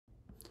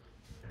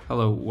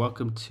Hello,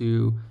 welcome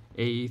to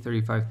AE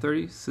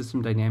 3530,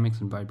 System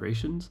Dynamics and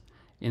Vibrations.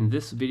 In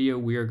this video,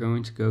 we are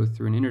going to go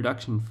through an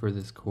introduction for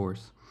this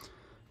course.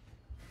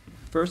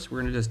 First, we're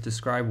going to just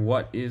describe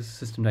what is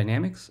system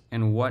dynamics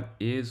and what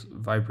is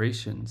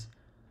vibrations.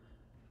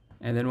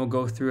 And then we'll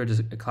go through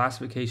a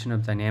classification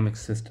of dynamic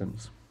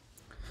systems.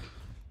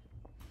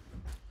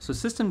 So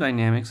system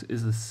dynamics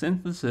is the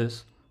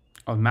synthesis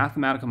of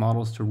mathematical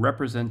models to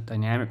represent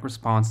dynamic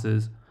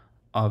responses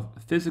of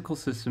physical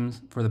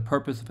systems for the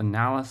purpose of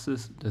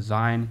analysis,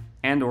 design,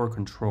 and or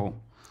control.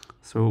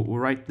 So we'll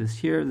write this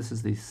here. This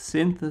is the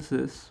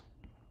synthesis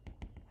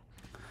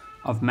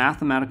of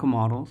mathematical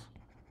models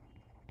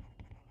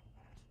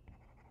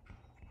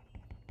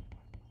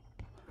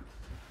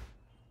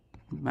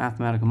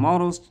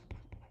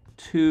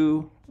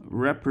to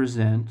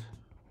represent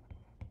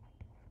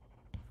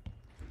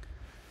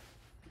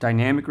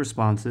dynamic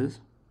responses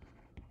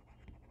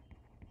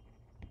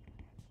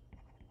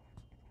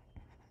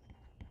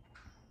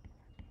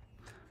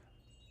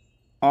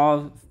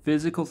of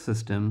physical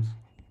systems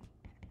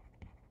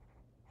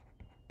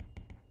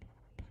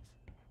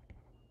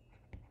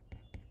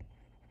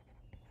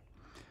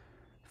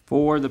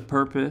for the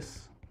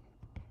purpose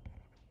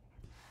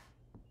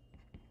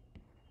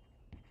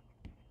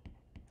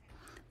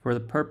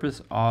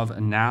of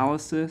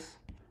analysis,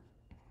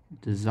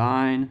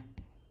 design,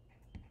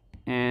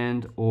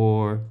 and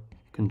or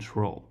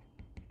control.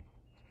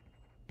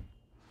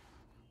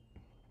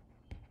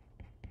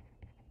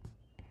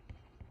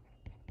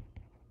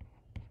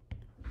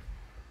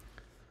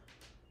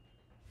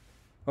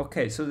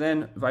 Okay, so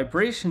then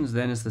vibrations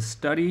then is the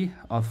study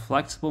of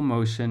flexible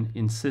motion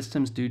in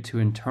systems due to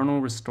internal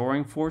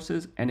restoring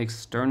forces and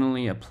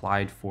externally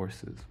applied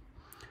forces.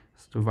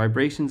 So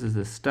vibrations is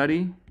the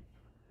study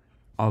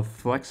of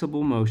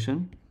flexible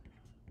motion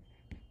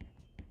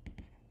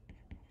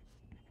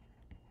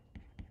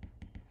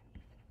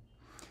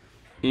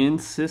in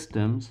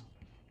systems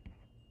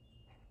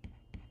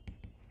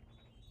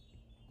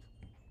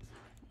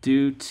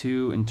due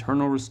to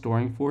internal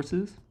restoring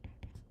forces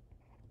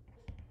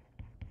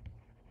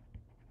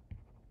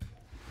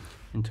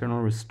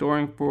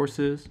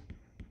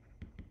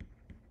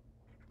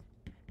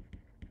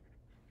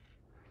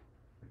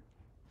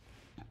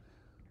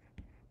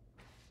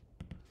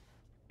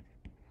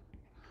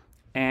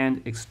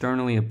and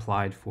externally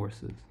applied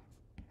forces.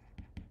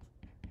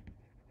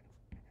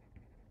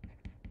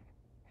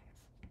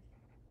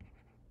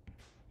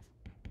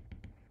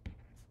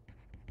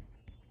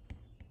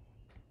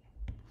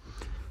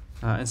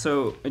 And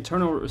so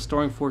internal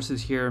restoring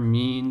forces here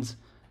means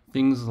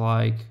things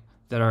like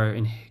that are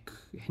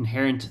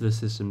inherent to the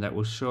system that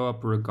will show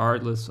up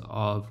regardless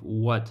of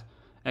what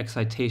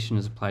excitation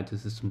is applied to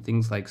the system.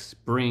 Things like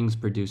springs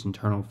produce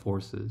internal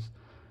forces.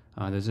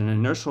 There's an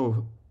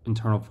inertial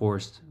internal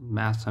force,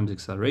 mass times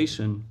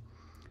acceleration.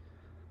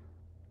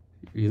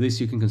 At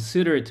least you can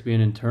consider it to be an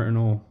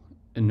internal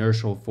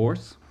inertial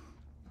force.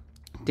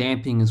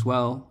 Damping as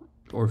well,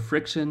 or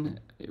friction,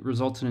 it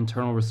results in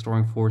internal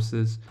restoring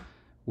forces.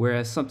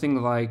 Whereas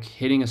something like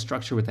hitting a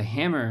structure with a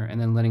hammer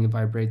and then letting it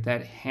vibrate,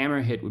 that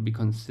hammer hit would be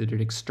considered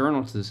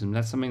external to the system.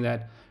 That's something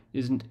that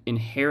isn't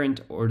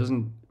inherent or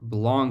doesn't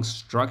belong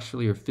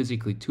structurally or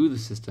physically to the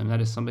system. That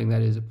is something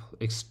that is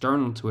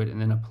external to it and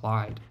then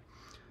applied.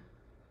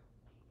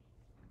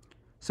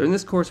 So in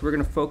this course, we're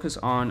going to focus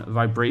on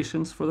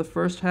vibrations for the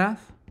first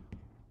half.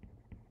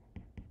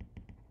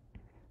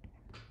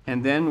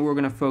 And then we're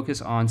going to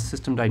focus on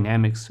system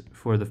dynamics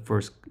for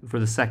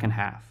the second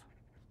half.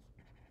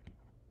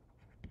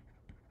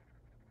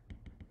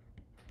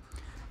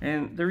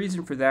 And the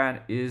reason for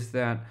that is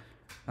that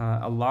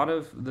a lot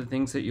of the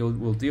things that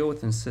we'll deal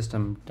with in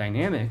system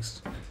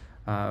dynamics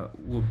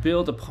will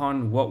build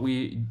upon what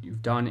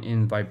we've done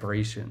in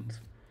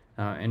vibrations,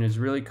 and is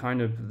really kind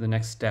of the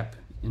next step,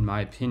 in my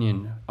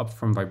opinion, up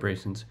from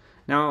vibrations.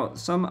 Now,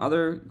 some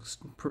other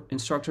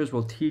instructors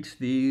will teach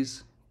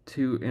these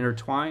to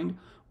intertwine,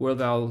 where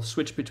they'll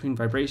switch between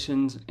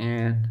vibrations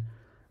and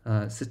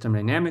system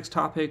dynamics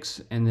topics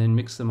and then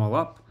mix them all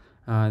up.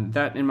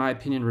 That, in my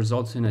opinion,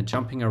 results in a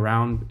jumping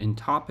around in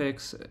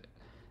topics,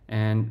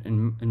 and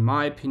in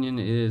my opinion,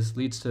 is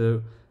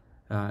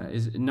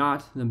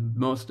not the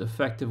most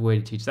effective way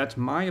to teach. That's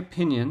my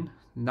opinion.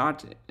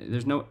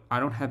 I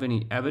don't have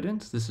any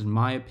evidence. This is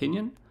my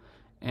opinion,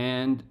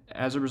 and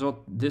as a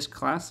result, this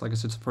class, like I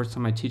said, it's the first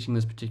time I'm teaching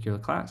this particular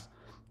class.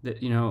 That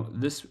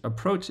this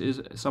approach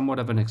is somewhat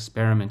of an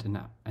experiment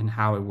in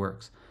how it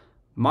works.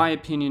 My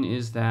opinion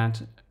is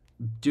that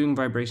doing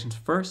vibrations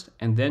first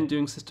and then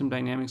doing system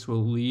dynamics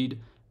will lead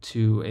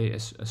to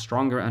a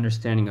stronger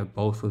understanding of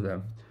both of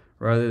them,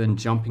 rather than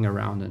jumping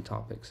around in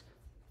topics.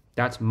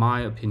 That's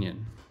my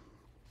opinion.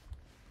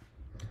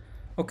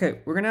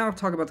 Okay, we're going to now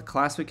talk about the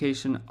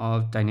classification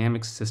of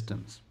dynamic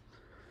systems.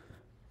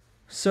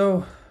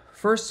 So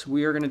first,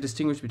 we are going to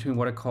distinguish between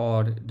what are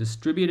called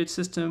distributed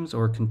systems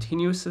or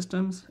continuous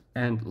systems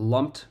and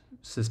lumped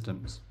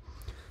systems.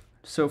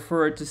 So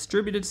for a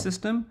distributed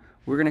system,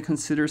 we're going to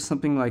consider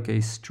something like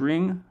a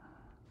string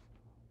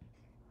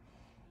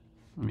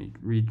let me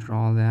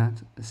redraw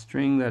that. A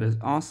string that is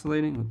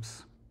oscillating,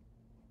 oops.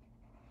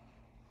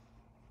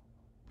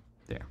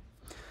 There.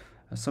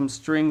 Some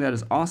string that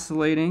is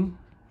oscillating,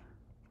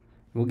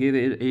 we'll give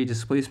it a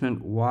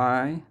displacement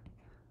y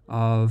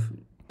of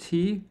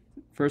t,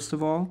 first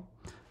of all,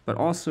 but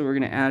also we're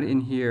going to add in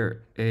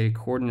here a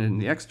coordinate in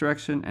the x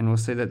direction, and we'll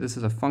say that this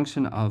is a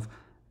function of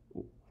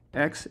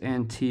x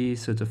and t,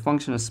 so it's a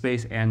function of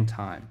space and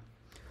time.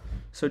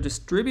 So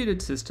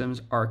distributed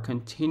systems are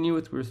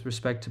continuous with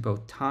respect to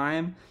both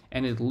time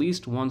and at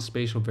least one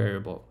spatial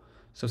variable.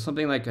 So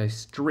something like a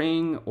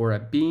string or a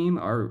beam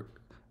are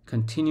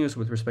continuous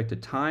with respect to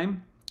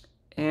time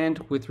and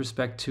with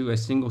respect to a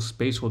single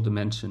spatial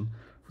dimension.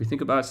 If we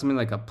think about something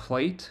like a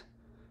plate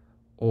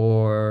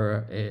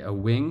or a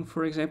wing,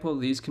 for example,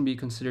 these can be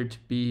considered to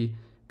be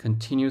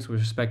continuous with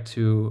respect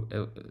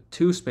to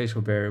two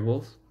spatial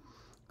variables,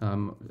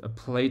 a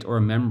plate or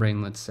a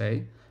membrane, let's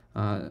say.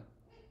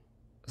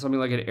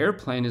 Something like an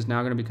airplane is now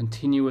going to be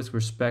continuous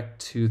with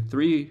respect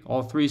to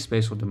all three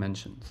spatial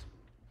dimensions.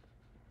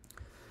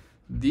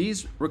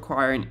 These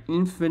require an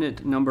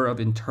infinite number of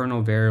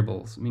internal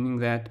variables, meaning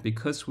that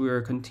because we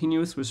are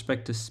continuous with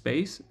respect to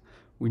space,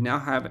 we now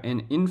have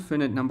an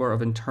infinite number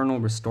of internal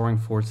restoring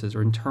forces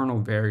or internal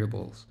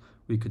variables,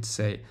 we could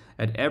say.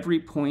 At every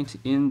point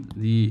in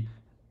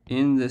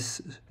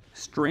this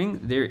string,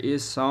 there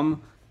is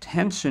some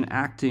tension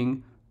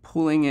acting,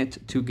 pulling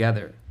it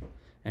together.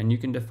 And you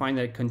can define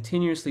that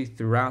continuously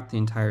throughout the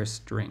entire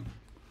string.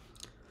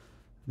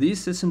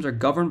 These systems are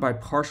governed by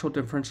partial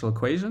differential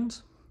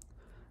equations,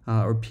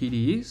 or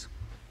PDEs,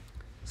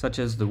 such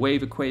as the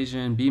wave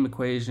equation, beam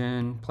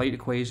equation, plate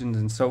equations,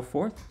 and so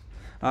forth.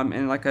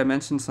 And like I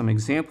mentioned, some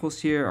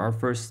examples here are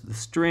first the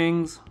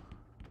strings,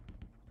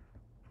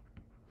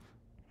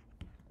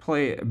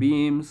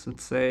 beams,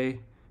 let's say.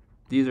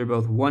 These are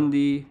both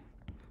 1D,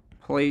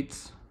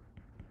 plates,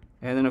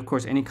 and then of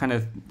course any kind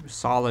of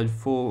solid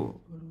full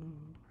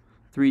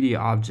 3D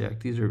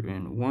object. These are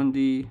in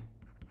 1D,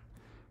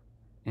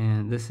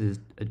 and this is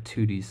a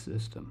 2D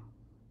system.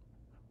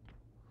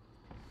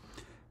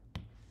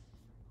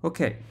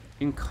 Okay,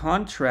 in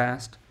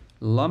contrast,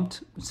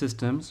 lumped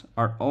systems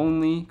are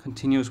only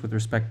continuous with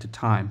respect to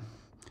time.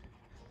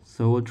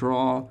 So we'll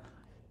draw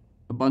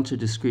a bunch of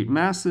discrete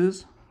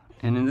masses,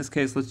 and in this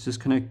case, let's just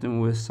connect them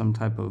with some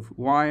type of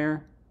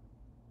wire.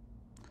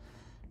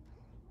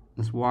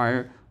 This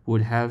wire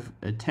would have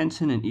a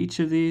tension in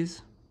each of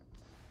these,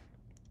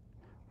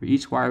 where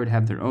each wire would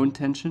have their own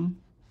tension.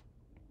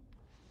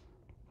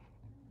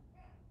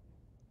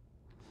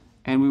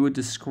 And we would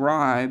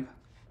describe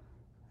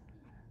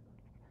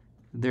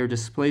their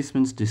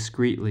displacements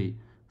discretely.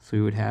 So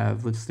we would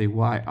have, let's say,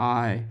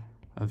 yi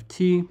of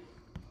t.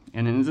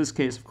 And in this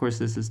case, of course,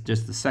 this is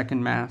just the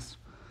second mass.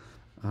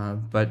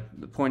 But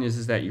the point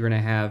is that you're going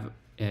to have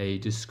a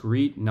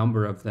discrete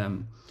number of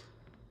them.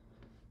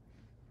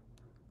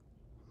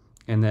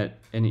 And that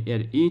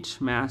at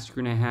each mass, you're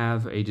going to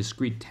have a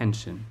discrete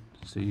tension.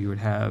 So you would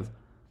have,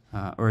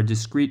 or a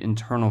discrete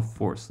internal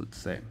force, let's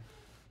say.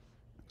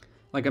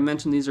 Like I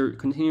mentioned, these are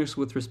continuous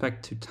with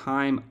respect to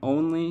time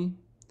only.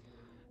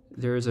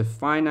 There is a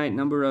finite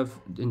number of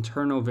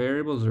internal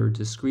variables, or a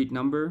discrete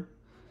number,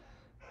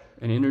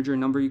 an integer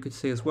number you could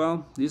say as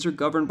well. These are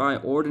governed by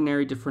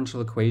ordinary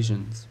differential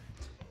equations.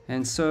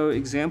 And so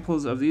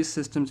examples of these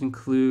systems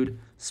include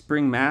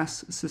spring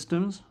mass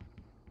systems,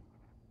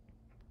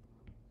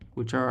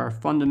 which are our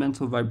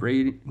fundamental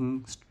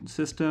vibrating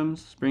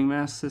systems, spring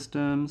mass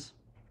systems.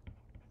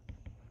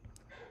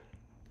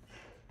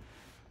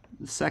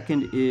 The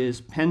second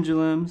is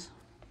pendulums.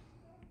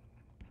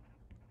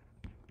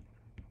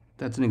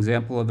 That's an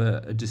example of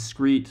a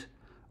discrete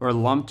or a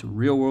lumped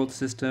real-world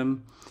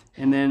system.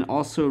 And then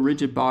also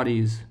rigid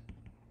bodies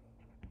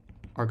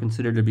are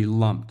considered to be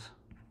lumped.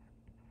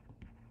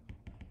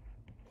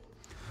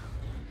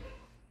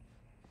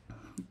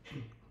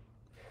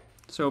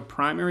 So a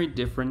primary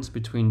difference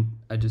between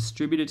a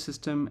distributed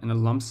system and a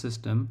lumped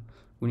system,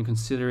 when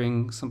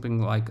considering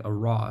something like a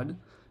rod,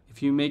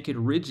 if you make it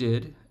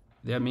rigid,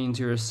 that means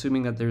you're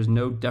assuming that there's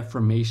no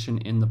deformation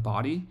in the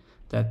body,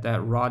 that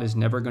rod is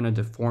never going to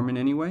deform in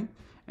any way,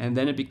 and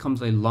then it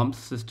becomes a lumped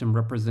system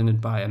represented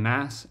by a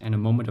mass and a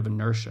moment of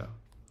inertia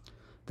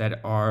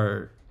that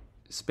are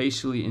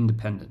spatially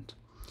independent.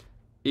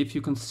 If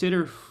you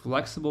consider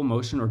flexible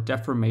motion or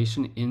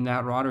deformation in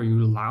that rod, or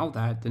you allow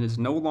that, then it's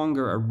no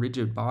longer a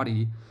rigid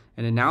body,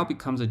 and it now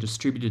becomes a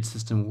distributed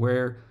system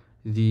where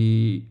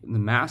the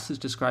mass is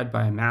described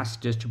by a mass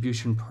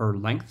distribution per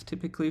length,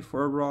 typically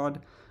for a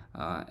rod,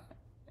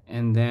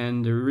 and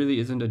then there really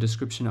isn't a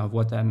description of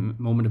what that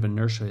moment of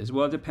inertia is.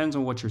 Well, it depends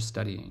on what you're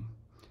studying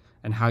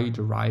and how you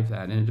derive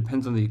that, and it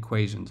depends on the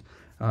equations.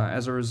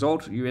 As a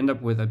result, you end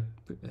up with a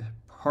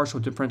partial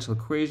differential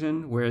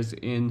equation, whereas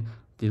in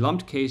the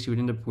lumped case, you would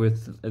end up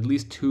with at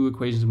least two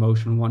equations of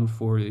motion, one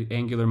for the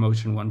angular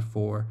motion, one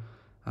for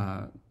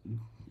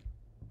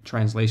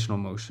translational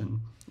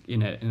motion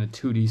in a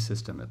 2D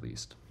system at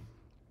least.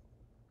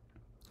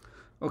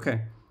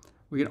 Okay,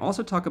 we can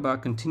also talk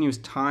about continuous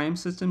time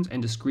systems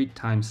and discrete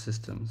time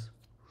systems.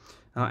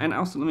 And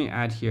also, let me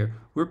add here,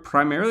 we're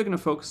primarily going to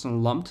focus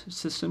on lumped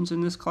systems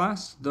in this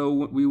class, though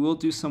we will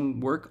do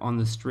some work on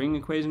the string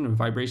equation or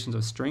vibrations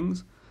of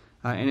strings.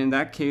 And in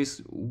that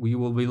case, we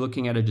will be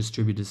looking at a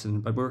distributed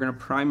system, but we're going to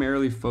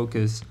primarily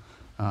focus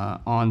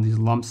on these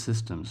lumped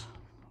systems.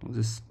 We'll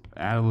just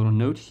add a little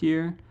note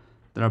here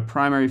that our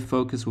primary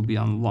focus will be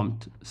on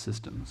lumped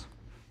systems.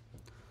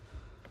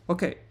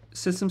 Okay,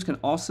 systems can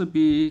also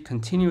be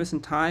continuous in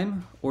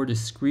time or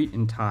discrete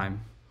in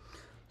time.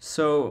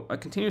 So a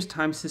continuous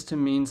time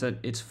system means that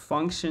its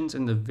functions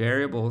and the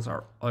variables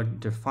are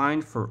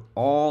defined for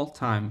all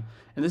time.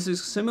 And this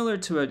is similar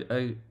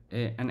to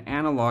an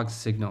analog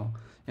signal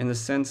in the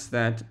sense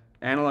that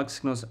analog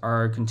signals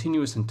are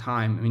continuous in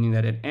time, meaning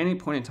that at any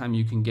point in time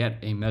you can get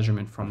a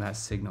measurement from that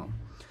signal.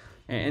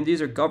 And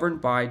these are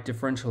governed by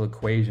differential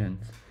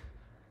equations.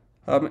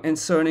 And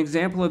so an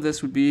example of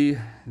this would be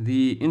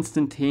the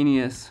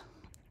instantaneous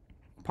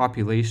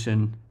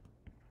population,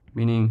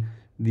 meaning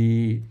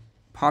the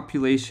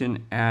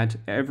population at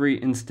every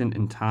instant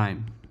in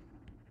time.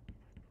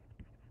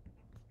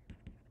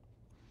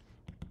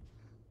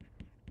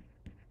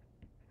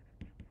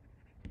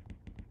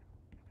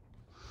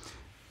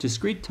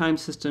 Discrete time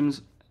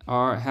systems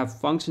have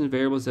function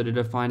variables that are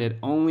defined at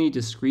only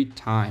discrete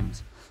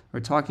times. We're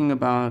talking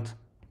about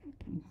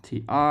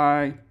ti,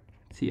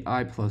 ti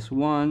plus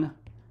 1,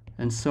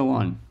 and so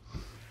on.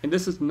 And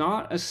this is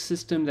not a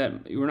system that,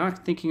 we're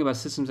not thinking about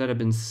systems that have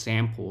been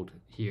sampled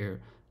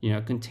here. You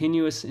know,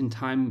 continuous in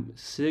time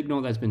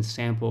signal that's been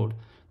sampled,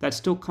 that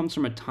still comes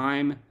from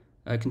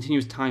a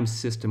continuous time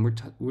system.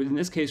 In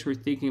this case, we're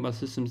thinking about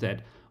systems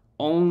that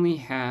only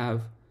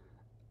have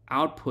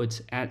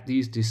outputs at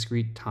these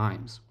discrete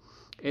times.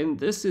 And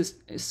this is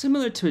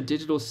similar to a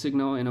digital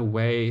signal in a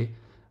way,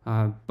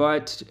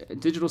 but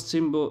digital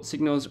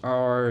signals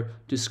are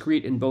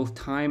discrete in both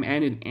time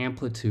and in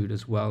amplitude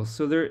as well.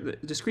 So the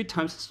discrete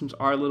time systems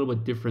are a little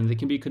bit different. They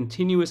can be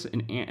continuous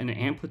in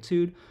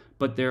amplitude,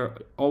 but they're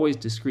always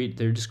discrete.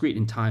 They're discrete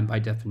in time by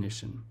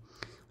definition.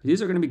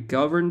 These are going to be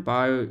governed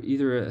by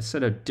either a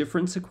set of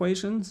difference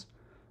equations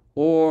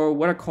or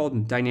what are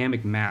called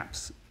dynamic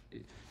maps.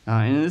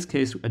 And in this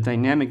case, a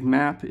dynamic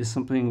map is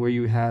something where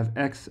you have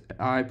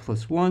xi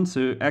plus 1,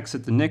 so x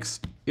at the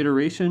next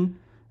iteration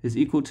is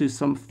equal to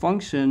some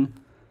function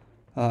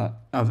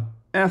of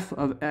f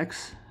of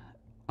xi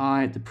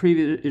at the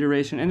previous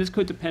iteration. And this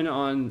could depend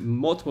on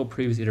multiple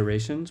previous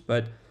iterations,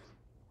 but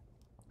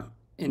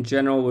in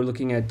general, we're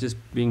looking at just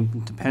being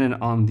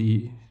dependent on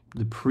the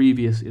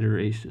previous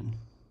iteration.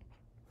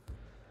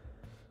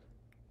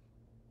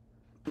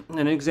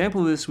 An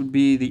example of this would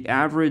be the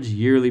average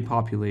yearly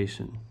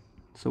population.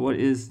 So what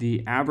is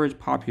the average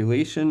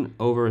population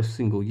over a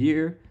single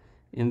year?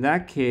 In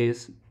that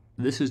case,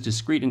 this is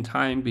discrete in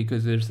time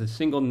because there's a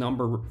single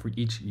number for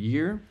each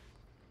year.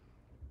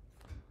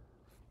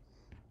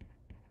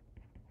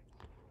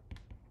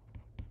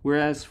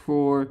 Whereas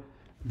for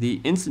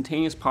the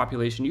instantaneous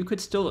population, you could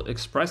still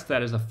express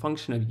that as a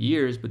function of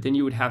years, but then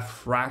you would have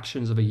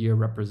fractions of a year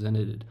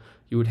represented.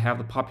 You would have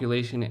the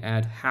population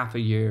at half a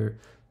year,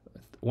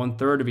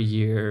 1/3 of a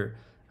year,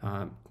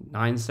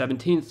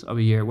 9/17 of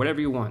a year, whatever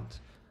you want.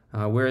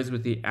 Whereas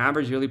with the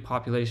average yearly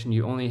population,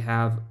 you only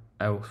have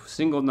a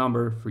single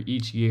number for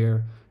each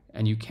year,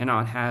 and you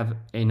cannot have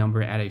a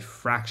number at a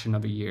fraction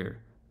of a year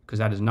because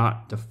that is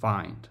not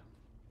defined.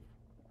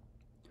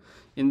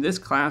 In this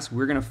class,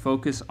 we're going to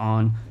focus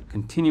on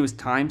continuous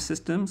time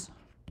systems,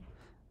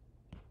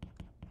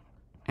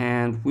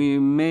 and we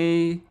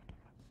may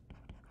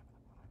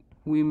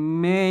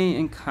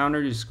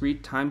encounter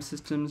discrete time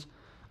systems,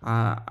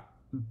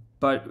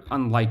 but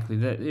unlikely.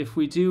 That if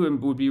we do,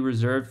 it would be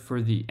reserved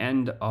for the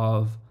end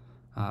of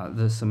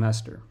the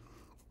semester.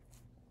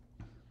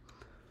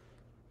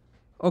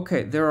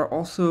 Okay, there are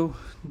also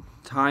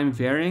time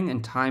varying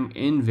and time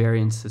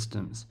invariant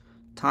systems.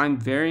 Time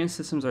variant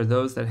systems are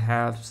those that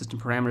have system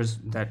parameters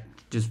that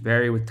just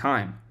vary with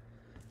time,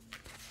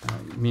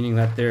 meaning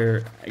that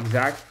their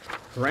exact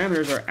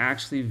parameters are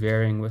actually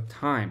varying with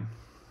time.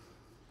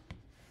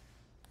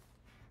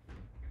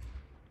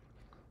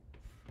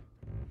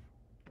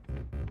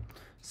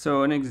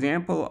 So an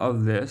example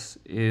of this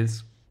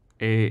is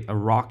a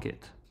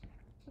rocket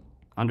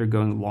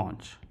undergoing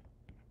launch.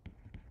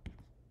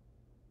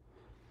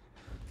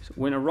 So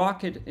when a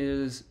rocket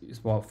is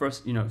well,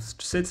 first,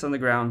 sits on the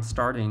ground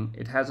starting,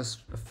 it has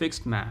a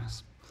fixed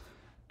mass.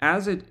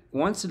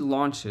 Once it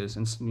launches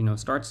and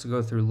starts to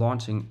go through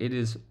launching, it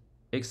is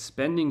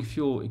expending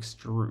fuel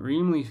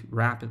extremely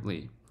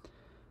rapidly,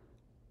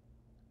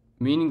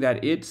 meaning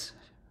that its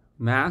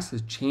mass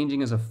is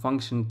changing as a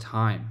function of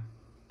time.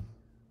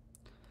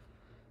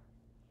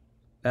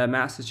 That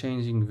mass is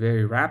changing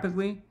very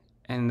rapidly,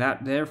 and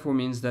that therefore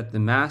means that the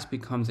mass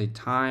becomes a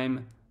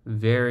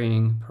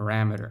time-varying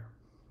parameter.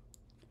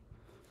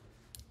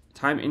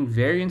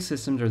 Time-invariant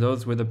systems are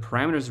those where the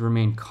parameters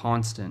remain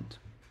constant.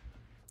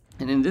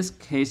 And in this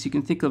case, you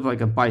can think of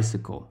like a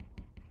bicycle.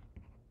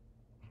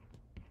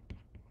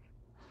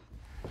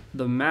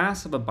 The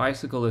mass of a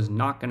bicycle is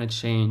not going to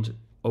change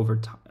over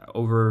time.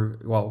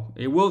 Well,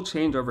 it will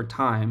change over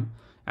time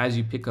as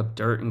you pick up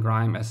dirt and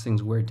grime, as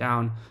things wear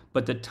down.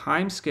 But the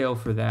time scale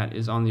for that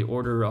is on the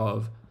order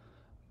of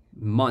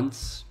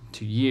months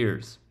to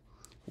years,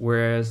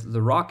 whereas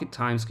the rocket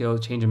time scale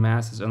change in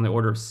mass is on the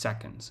order of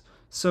seconds.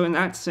 So in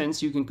that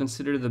sense, you can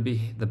consider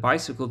the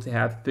bicycle to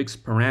have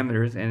fixed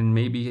parameters, and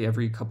maybe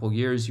every couple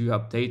years you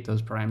update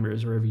those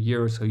parameters, or every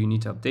year or so you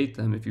need to update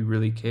them if you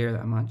really care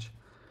that much.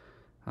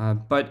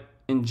 But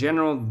in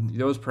general,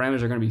 those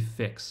parameters are going to be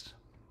fixed.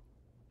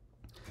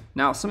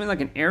 Now, something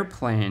like an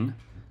airplane,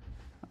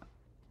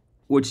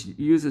 which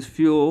uses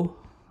fuel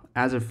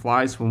as it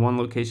flies from one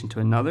location to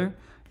another,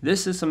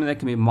 this is something that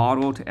can be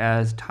modeled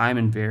as time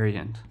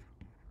invariant.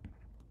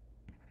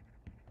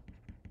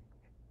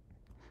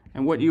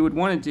 And what you would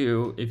want to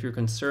do if you're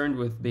concerned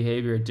with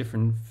behavior at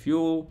different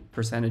fuel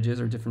percentages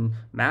or different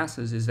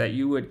masses is that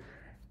you would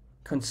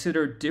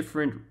consider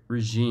different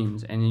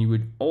regimes, and you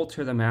would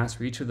alter the mass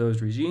for each of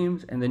those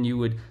regimes, and then you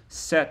would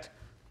set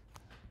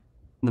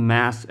the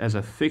mass as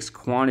a fixed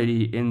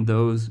quantity in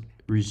those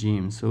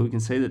regimes. So we can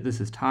say that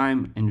this is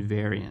time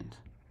invariant.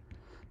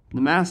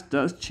 The mass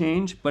does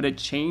change, but it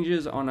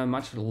changes on a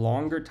much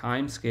longer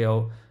time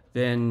scale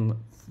than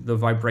the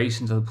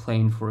vibrations of the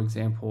plane, for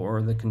example,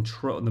 or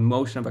the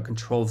motion of a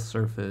controlled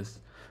surface,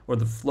 or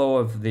the flow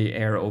of the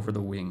air over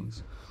the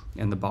wings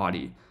and the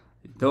body.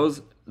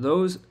 Those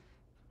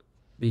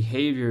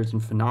behaviors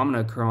and phenomena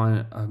occur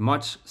on a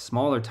much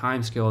smaller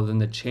time scale than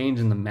the change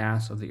in the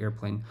mass of the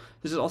airplane.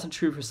 This is also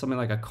true for something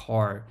like a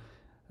car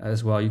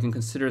as well. You can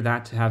consider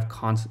that to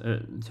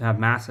have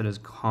mass that is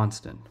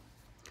constant.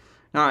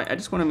 Now, I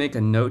just want to make a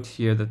note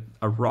here that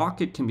a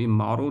rocket can be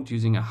modeled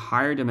using a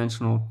higher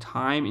dimensional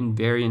time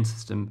invariant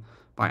system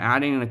by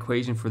adding an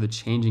equation for the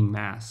changing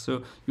mass.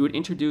 So you would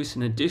introduce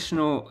an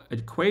additional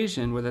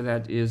equation, whether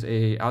that is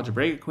an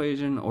algebraic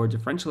equation or a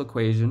differential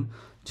equation,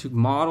 to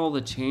model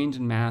the change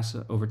in mass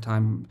over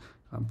time.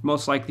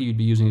 Most likely you'd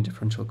be using a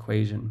differential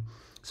equation.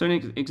 So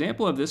an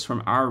example of this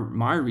from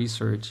my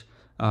research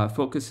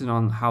focuses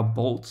on how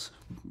bolts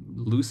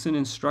loosen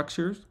in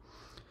structures.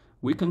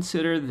 We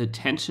consider the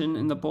tension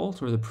in the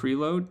bolt, or the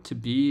preload, to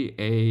be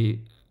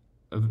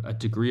a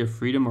degree of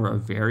freedom, or a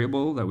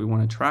variable that we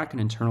want to track, an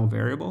internal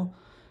variable.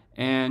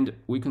 And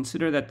we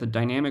consider that the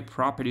dynamic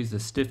properties,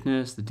 the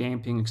stiffness, the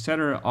damping,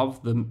 etc.,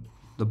 of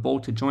the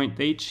bolted joint,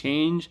 they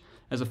change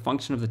as a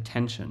function of the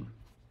tension.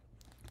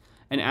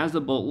 And as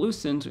the bolt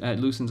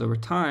loosens over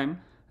time,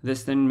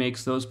 this then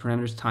makes those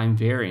parameters time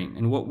varying.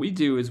 And what we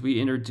do is we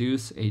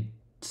introduce a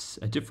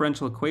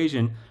differential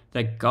equation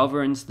that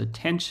governs the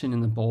tension in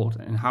the bolt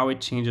and how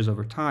it changes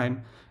over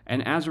time.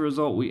 And as a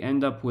result, we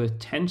end up with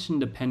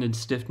tension-dependent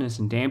stiffness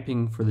and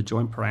damping for the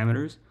joint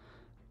parameters,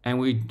 and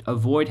we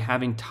avoid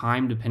having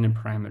time-dependent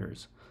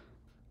parameters.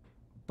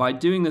 By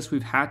doing this,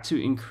 we've had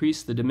to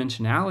increase the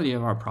dimensionality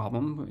of our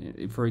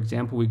problem. For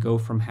example, we go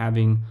from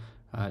having,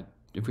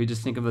 if we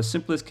just think of the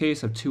simplest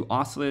case of two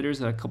oscillators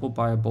that are coupled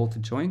by a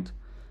bolted joint,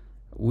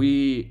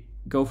 we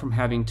go from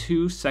having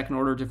two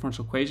second-order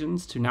differential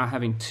equations to now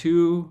having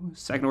two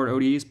second-order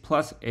ODEs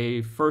plus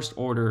a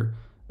first-order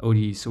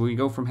ODE. So we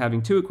go from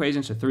having two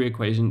equations to three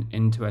equations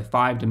into a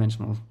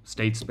five-dimensional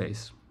state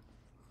space.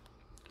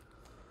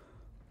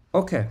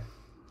 Okay.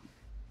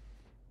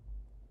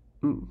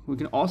 We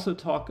can also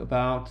talk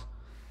about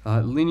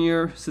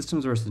linear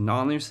systems versus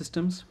nonlinear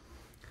systems.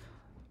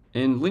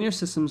 In linear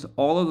systems,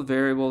 all of the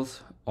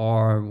variables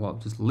are, well,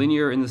 just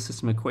linear in the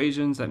system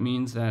equations. That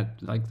means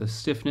that, like, the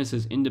stiffness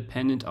is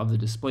independent of the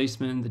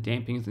displacement, the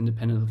damping is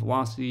independent of the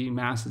velocity,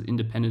 mass is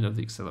independent of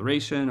the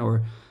acceleration,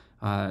 or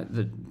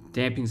the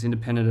damping is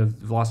independent of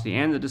the velocity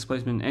and the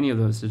displacement, any of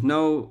those. There's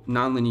no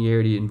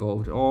nonlinearity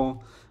involved at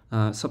all.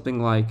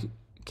 Something like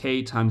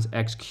k times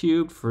x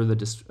cubed for the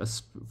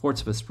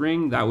force of a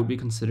spring, that would be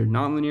considered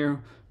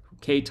nonlinear.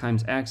 K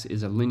times x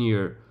is a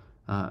linear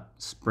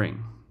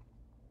spring.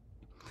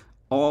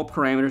 All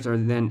parameters are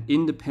then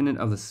independent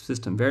of the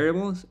system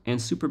variables, and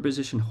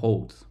superposition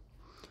holds.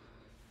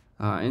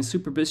 And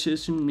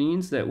superposition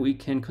means that we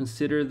can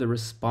consider the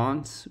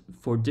response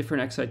for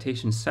different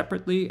excitations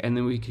separately, and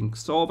then we can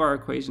solve our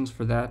equations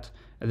for that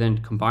and then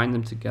combine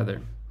them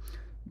together,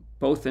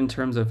 both in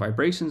terms of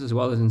vibrations as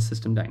well as in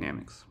system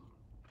dynamics.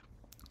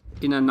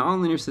 In a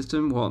nonlinear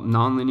system, well,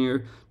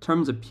 nonlinear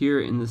terms appear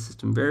in the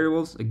system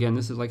variables. Again,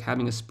 this is like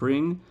having a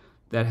spring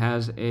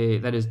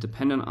that is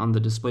dependent on the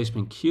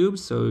displacement cubed.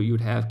 So you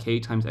would have k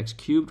times x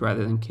cubed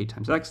rather than k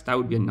times x. That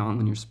would be a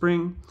nonlinear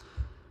spring.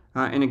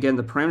 And again,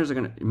 the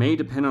parameters may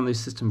depend on these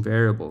system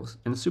variables.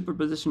 And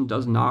superposition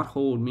does not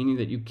hold, meaning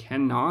that you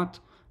cannot,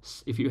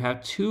 if you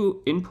have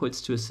two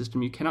inputs to a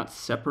system, you cannot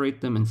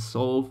separate them and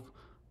solve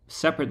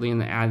separately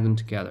and then add them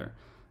together.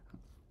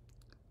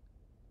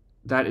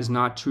 That is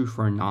not true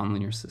for a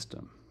nonlinear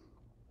system.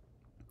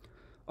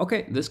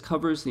 Okay, this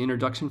covers the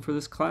introduction for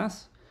this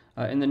class.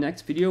 In the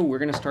next video, we're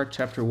going to start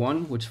chapter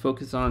 1, which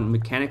focuses on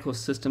mechanical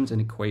systems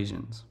and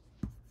equations.